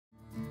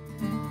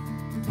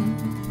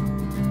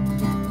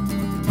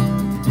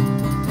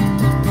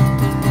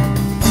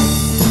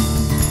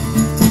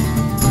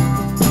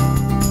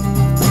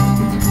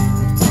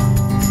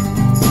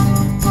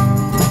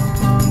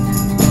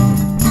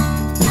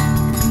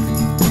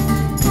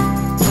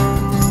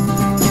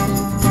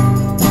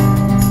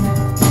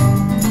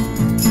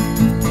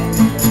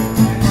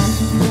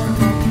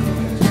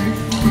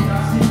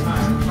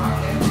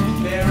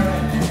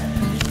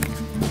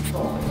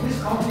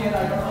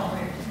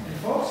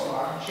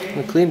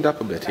I cleaned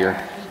up a bit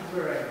here.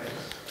 There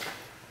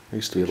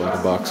used to be a lot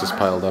of boxes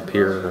piled up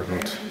here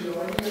and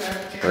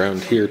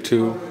around here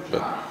too,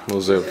 but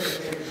those are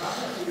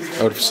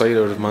out of sight,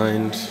 out of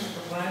mind.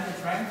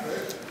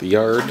 The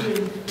yard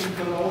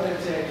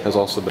has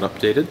also been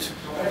updated.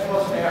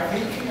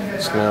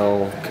 It's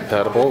now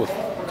compatible with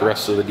the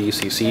rest of the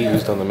DCC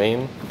used on the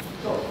main.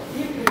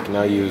 You can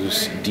now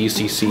use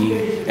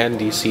DCC and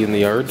DC in the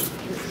yard.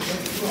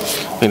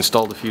 We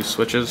installed a few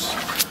switches,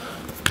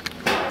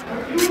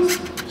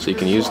 so you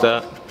can use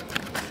that.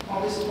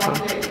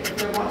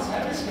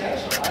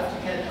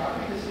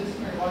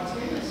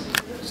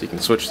 So you can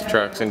switch the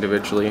tracks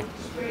individually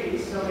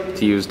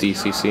to use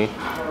DCC.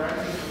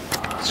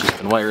 It's just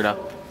been wired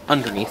up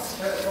underneath.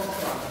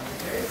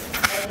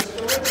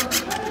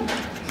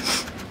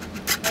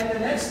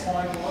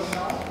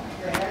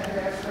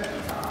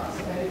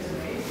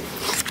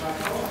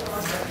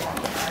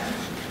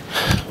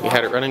 We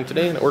had it running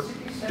today and it worked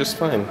just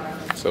fine,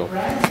 so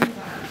I'm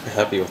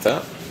happy with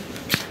that.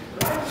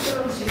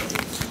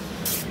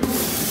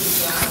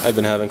 I've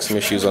been having some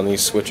issues on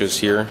these switches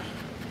here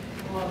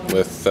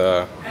with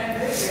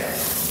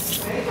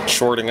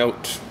shorting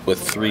out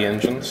with 3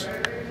 engines.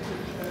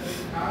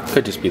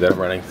 Could just be that I'm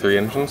running 3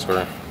 engines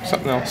or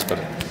something else, but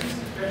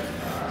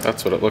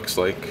that's what it looks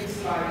like.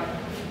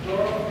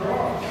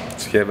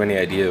 So if you have any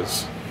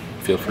ideas,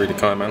 feel free to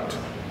comment.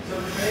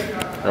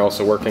 We're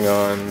also working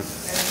on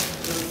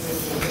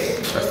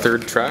a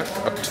 3rd track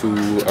up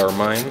to our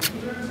mine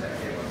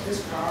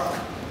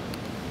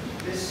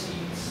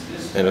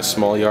in a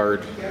small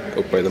yard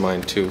out by the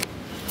mine too.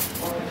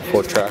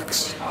 4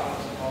 tracks.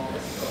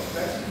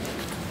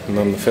 And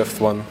then the 5th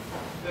one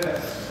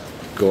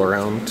go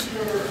around.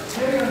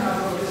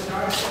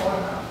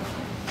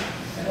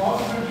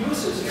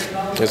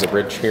 There's a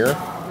bridge here.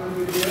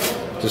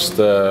 Just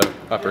the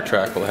upper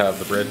track will have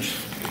the bridge.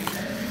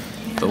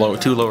 The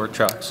 2 lower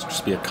tracks will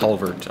just be a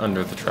culvert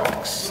under the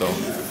tracks, so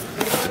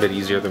it's a bit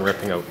easier than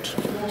ripping out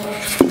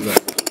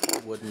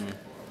the wooden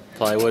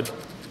plywood.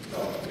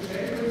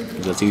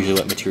 That's usually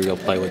what material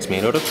plywood's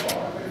made out of.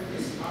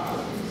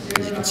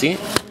 As you can see,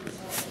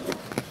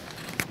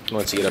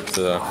 once you get up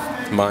to the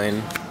mine,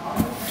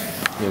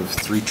 you have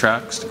 3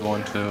 tracks to go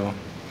into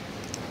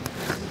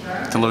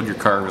to load your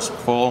cars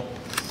full.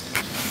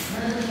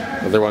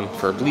 Another one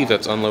for, I believe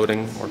that's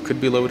unloading or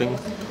could be loading.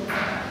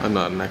 I'm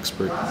not an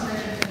expert.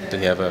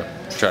 Then you have a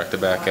track to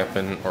back up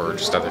in or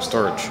just other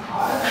storage.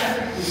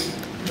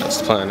 That's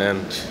the plan,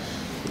 and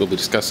we'll be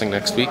discussing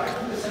next week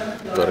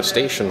about a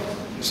station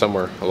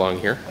somewhere along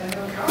here.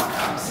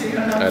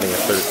 Adding a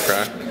 3rd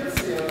track.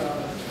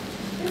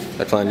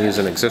 I plan to use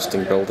an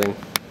existing building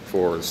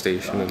for the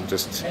station and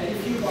just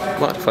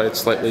modify it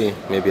slightly,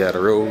 maybe add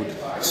a road,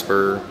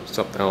 spur,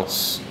 something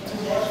else.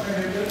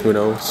 Who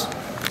knows?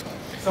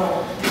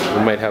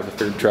 We might have a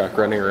 3rd track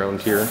running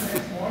around here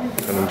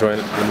and then join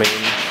it to the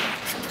main.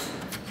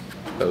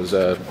 That was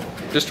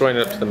just join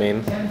it up to the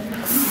main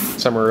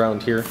somewhere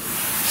around here,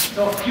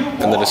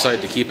 and then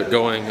decide to keep it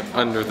going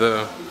under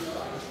the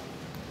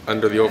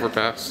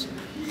overpass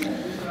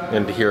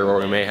into here where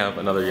we may have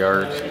another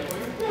yard,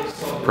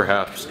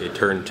 perhaps a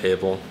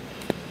turntable.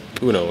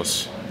 Who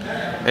knows?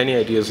 Any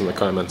ideas in the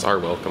comments are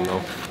welcome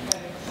though,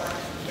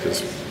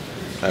 because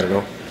I don't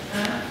know.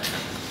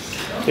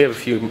 We have a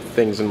few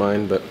things in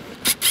mind, but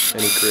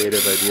any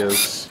creative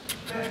ideas,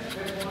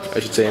 I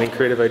should say any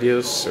creative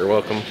ideas are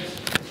welcome.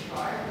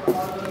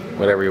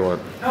 Whatever you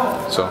want.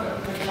 So,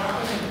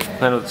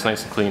 I know it's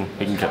nice and clean,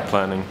 you can get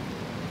planning.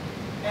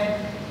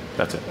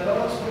 That's it.